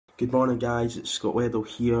Good morning, guys. It's Scott Weddle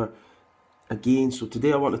here again. So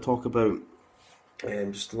today I want to talk about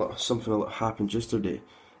just something that happened yesterday.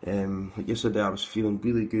 Like yesterday, I was feeling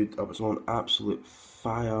really good. I was on absolute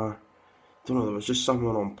fire. Don't know. There was just something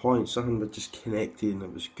on point. Something that just connected, and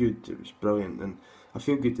it was good. It was brilliant, and I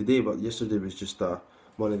feel good today. But yesterday was just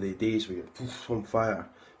one of the days where you're on fire.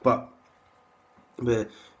 But the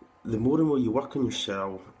more and more you work on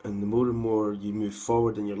yourself, and the more and more you move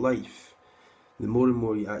forward in your life, the more and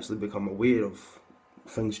more you actually become aware of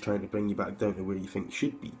things trying to bring you back down to where you think you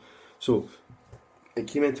should be. So it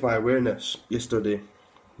came into my awareness yesterday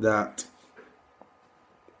that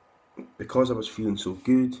because I was feeling so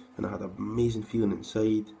good and I had an amazing feeling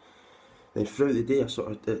inside, then throughout the day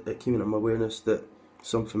it came into my awareness that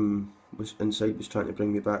something was inside was trying to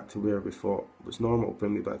bring me back to where we thought was normal,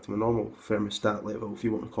 bring me back to my normal thermostat level, if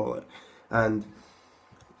you want to call it. And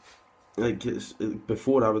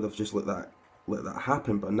before I would have just let that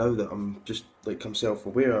happen, but now that I'm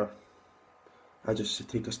self-aware, I just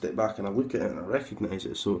take a step back and I look at it and I recognise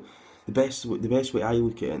it. So the best way I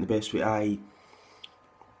look at it, and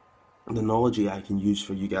the knowledge I can use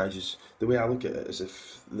for you guys, is the way I look at it is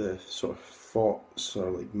if the sort of thoughts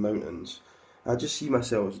are like mountains. I just see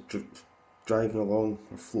myself driving along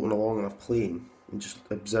or floating along in a plane and just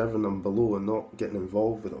observing them below and not getting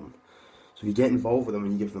involved with them. So if you get involved with them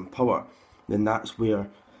and you give them power, then that's where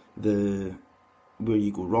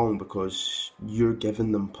you go wrong, because you're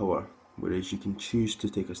giving them power, whereas you can choose to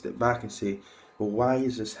take a step back and say, well, why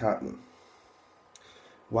is this happening?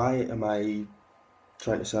 Why am I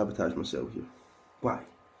trying to sabotage myself here? Why?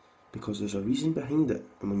 Because there's a reason behind it,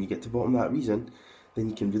 and when you get to the bottom of that reason, then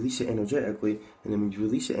you can release it energetically, and then when you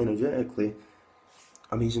release it energetically,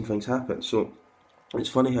 amazing things happen. So it's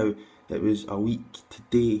funny how it was a week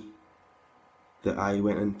today that I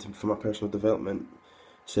went into for my personal development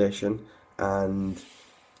session, and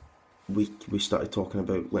we started talking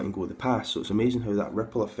about letting go of the past. So it's amazing how that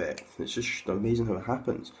ripple effect, it's just amazing how it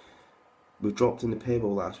happens. We dropped in the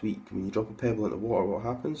pebble last week. When you drop a pebble into water, what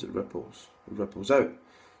happens? It ripples out.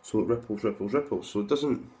 So it ripples. So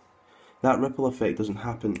that ripple effect doesn't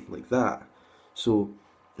happen like that. So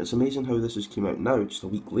it's amazing how this has came out now, just a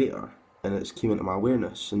week later, and it's came into my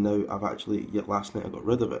awareness, and now last night I got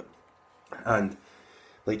rid of it. And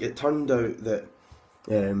it turned out that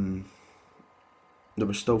there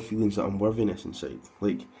were still feelings of unworthiness inside,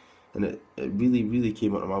 and it really, really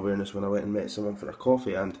came into my awareness when I went and met someone for a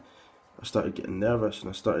coffee, and I started getting nervous, and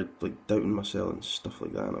I started doubting myself and stuff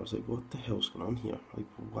like that, and I was like, what the hell's going on here?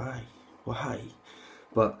 Why?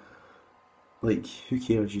 But who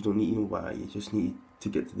cares? You don't need to know why, you just need to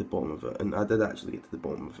get to the bottom of it. And I did actually get to the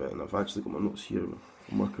bottom of it, and I've actually got my notes here,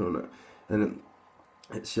 I'm working on it, and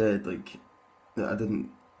it said that I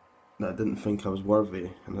didn't think I was worthy,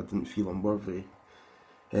 and I didn't feel unworthy,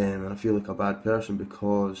 and I feel like a bad person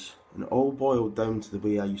because, and it all boiled down to the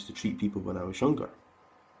way I used to treat people when I was younger.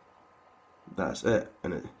 That's it.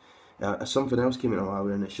 And something else came into my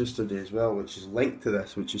awareness yesterday as well, which is linked to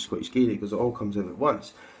this, which is quite scary because it all comes in at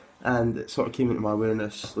once. And it sort of came into my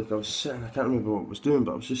awareness, I was sitting, I can't remember what I was doing,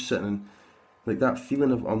 but I was just sitting, and that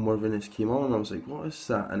feeling of unworthiness came on, and I was like, what is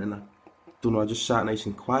that? And then I just sat nice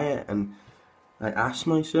and quiet, and I asked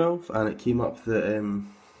myself, and it came up that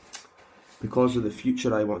because of the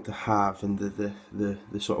future I want to have, and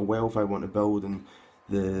the sort of wealth I want to build, and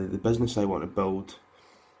the business I want to build,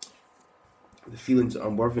 the feelings of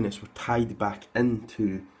unworthiness were tied back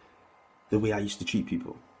into the way I used to treat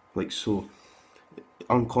people.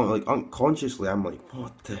 Unconsciously, I'm like,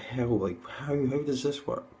 what the hell? How does this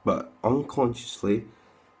work? But unconsciously,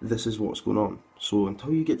 this is what's going on. So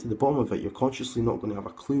until you get to the bottom of it, you're consciously not going to have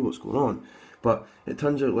a clue what's going on. But it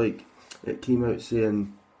turns out it came out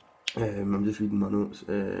saying, I'm just reading my notes.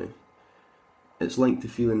 It's linked to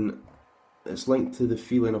the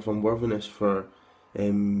feeling of unworthiness for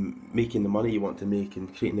making the money you want to make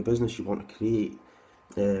and creating the business you want to create.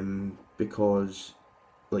 Because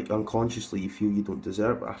unconsciously you feel you don't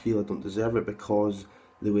deserve it. I feel I don't deserve it because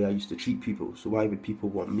the way I used to treat people. So why would people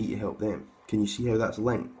want me to help them? Can you see how that's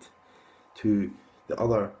linked to the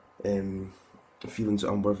other feelings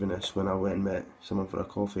of unworthiness when I went and met someone for a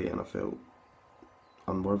coffee and I felt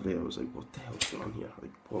unworthy? I was like, what the hell's going on here?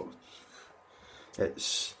 What?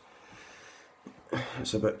 It's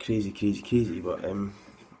a bit crazy, but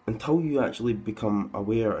until you actually become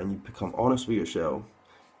aware and you become honest with yourself,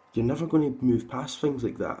 you're never going to move past things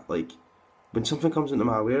like that. When something comes into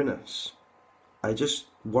my awareness, I just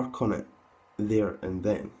work on it there and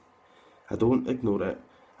then. I don't ignore it,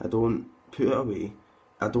 I don't put it away,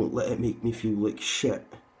 I don't let it make me feel like shit.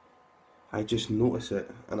 I just notice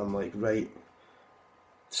it, and I'm like, right,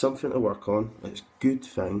 something to work on. It's a good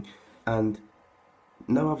thing, and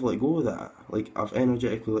now I've let go of that. Like, I've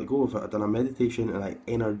energetically let go of it. I've done a meditation and I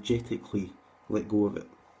energetically let go of it.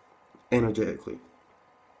 Energetically.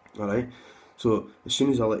 Alright? So as soon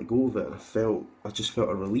as I let go of it, I just felt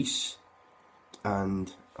a release,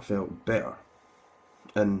 and I felt better.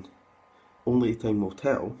 And only time will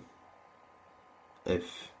tell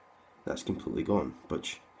if that's completely gone.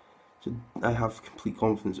 But I have complete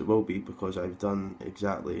confidence it will be, because I've done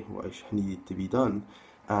exactly what I needed to be done,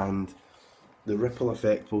 and the ripple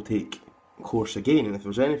effect will take course again. And if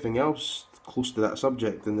there's anything else close to that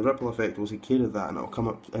subject, then the ripple effect will take care of that, and it'll come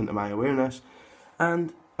up into my awareness,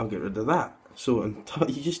 and I'll get rid of that. So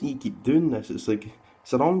you just need to keep doing this. It's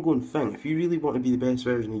an ongoing thing. If you really want to be the best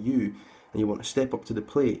version of you, and you want to step up to the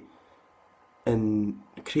plate and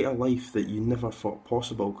create a life that you never thought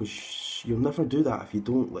possible, because you'll never do that if you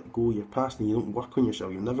don't let go of your past and you don't work on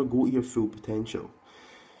yourself. You'll never go to your full potential.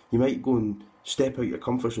 You might go and step out your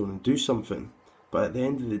comfort zone and do something, but at the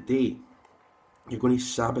end of the day, you're going to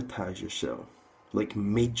sabotage yourself, like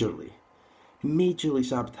majorly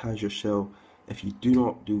sabotage yourself if you do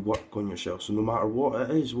not do work on yourself. So no matter what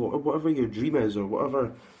it is, whatever your dream is, or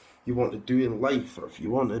whatever you want to do in life, or if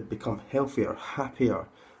you want to become healthier, happier,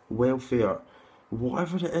 wealthier,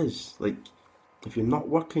 whatever it is, like, if you're not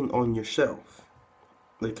working on yourself,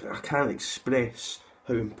 like, I can't express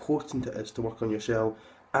how important it is to work on yourself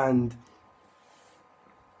and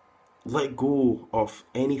let go of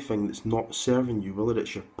anything that's not serving you, whether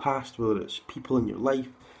it's your past, whether it's people in your life,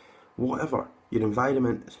 whatever. Your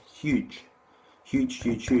environment is huge.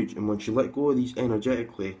 And once you let go of these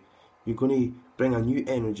energetically, you're going to bring a new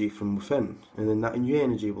energy from within, and then that new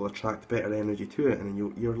energy will attract better energy to it, and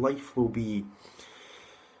then your life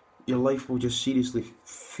will just seriously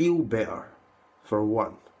feel better, for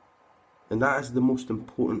one. And that is the most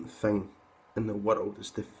important thing in the world,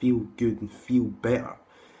 is to feel good and feel better.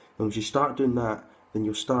 And once you start doing that, then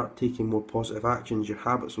you'll start taking more positive actions, your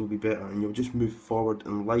habits will be better, and you'll just move forward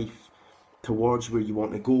in life towards where you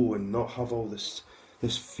want to go, and not have all this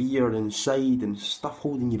fear inside and stuff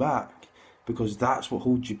holding you back, because that's what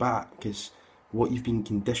holds you back, is what you've been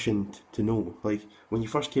conditioned to know. Like, when you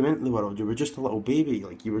first came into the world, you were just a little baby,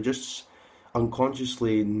 like, you were just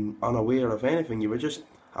unconsciously unaware of anything. You were just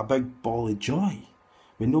a big ball of joy,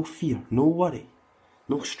 with no fear, no worry,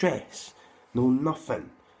 no stress, no nothing.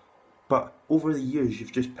 But over the years,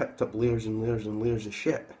 you've just picked up layers and layers and layers of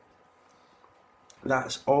shit.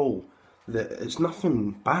 That's all. It's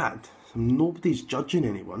nothing bad. Nobody's judging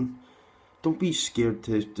anyone. Don't be scared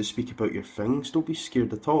to speak about your things. Don't be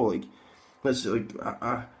scared at all.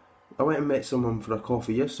 I went and met someone for a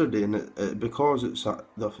coffee yesterday, and because it's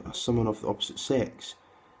someone of the opposite sex,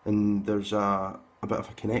 and there's a bit of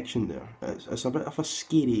a connection there. It's a bit of a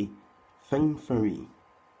scary thing for me,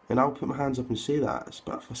 and I'll put my hands up and say that it's a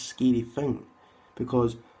bit of a scary thing,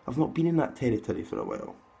 because I've not been in that territory for a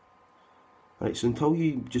while. Right, so until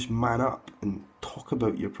you just man up and talk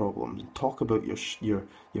about your problems, and talk about your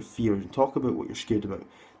fears, and talk about what you're scared about,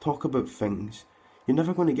 talk about things, you're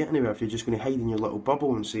never going to get anywhere if you're just going to hide in your little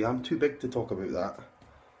bubble and say, I'm too big to talk about that.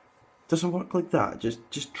 It doesn't work like that.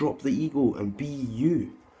 Just drop the ego and be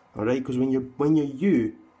you. Alright, because when you're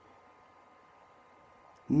you,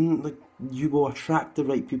 like, you will attract the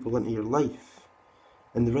right people into your life,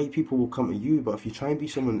 and the right people will come to you. But if you try and be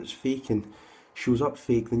someone that's fake and shows up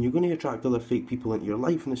fake, then you're going to attract other fake people into your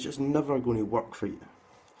life, and it's just never going to work for you.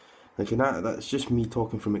 Like, and that's just me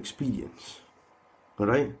talking from experience.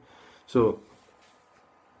 Alright? So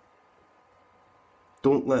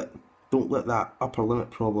don't let that upper limit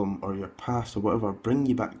problem or your past or whatever bring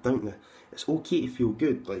you back down to. It's okay to feel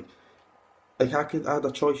good. Like I had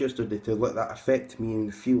a choice yesterday to let that affect me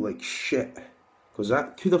and feel like shit, because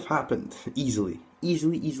that could have happened easily,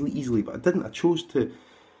 but I didn't. I chose to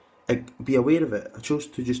be aware of it. I chose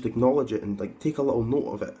to just acknowledge it and like take a little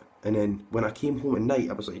note of it. And then when I came home at night,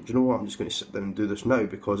 I was like, do you know what? I'm just going to sit down and do this now,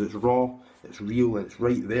 because it's raw, it's real, and it's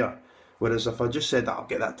right there. Whereas if I just said that I'll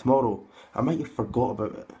get that tomorrow, I might have forgot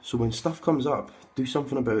about it. So when stuff comes up, do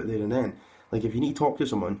something about it there and then. Like, if you need to talk to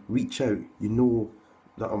someone, reach out. You know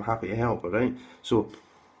that I'm happy to help, alright? So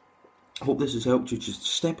I hope this has helped you just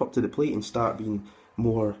step up to the plate and start being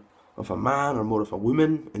more of a man or more of a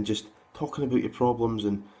woman, and just talking about your problems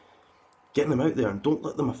and getting them out there, and don't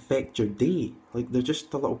let them affect your day. Like, they're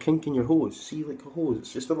just a little kink in your hose. See, like a hose,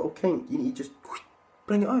 it's just a little kink. You need to just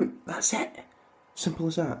bring it out. That's it. Simple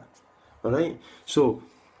as that. Alright? So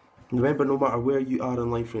remember, no matter where you are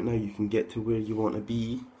in life right now, you can get to where you want to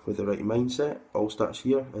be with the right mindset. All starts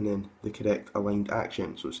here, and then the correct aligned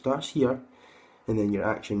action. So it starts here, and then your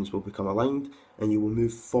actions will become aligned, and you will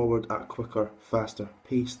move forward at a quicker, faster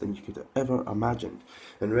pace than you could have ever imagined.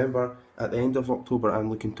 And remember, at the end of October, I'm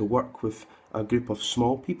looking to work with a group of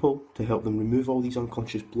small people to help them remove all these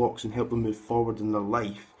unconscious blocks and help them move forward in their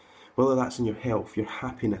life. Whether that's in your health, your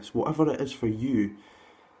happiness, whatever it is for you,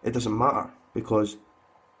 it doesn't matter, because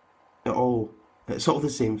it's all the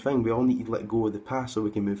same thing. We all need to let go of the past so we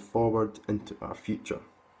can move forward into our future.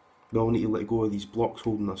 We all need to let go of these blocks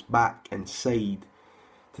holding us back inside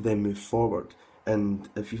to then move forward. And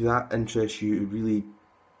if that interests you, really,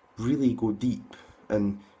 really go deep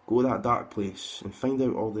and go to that dark place and find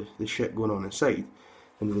out all the shit going on inside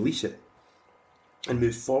and release it and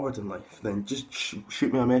move forward in life, then just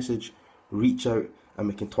shoot me a message, reach out, and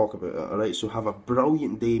we can talk about it, alright? So have a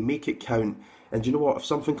brilliant day, make it count, and you know what, if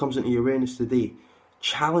something comes into your awareness today,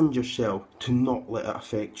 challenge yourself to not let it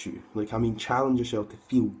affect you. Challenge yourself to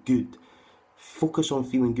feel good. Focus on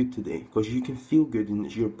feeling good today, because you can feel good, and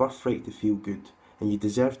it's your birthright to feel good, and you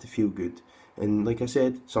deserve to feel good. And like I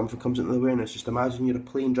said, something comes into the awareness, just imagine you're a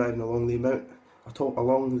plane driving along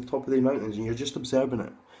the top of the mountains, and you're just observing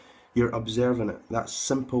it. You're observing it. That's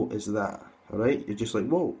simple as that, alright? You're just like,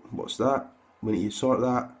 whoa, what's that? We need to sort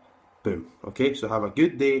that. Boom. Okay, so have a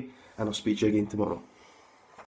good day, and I'll speak to you again tomorrow.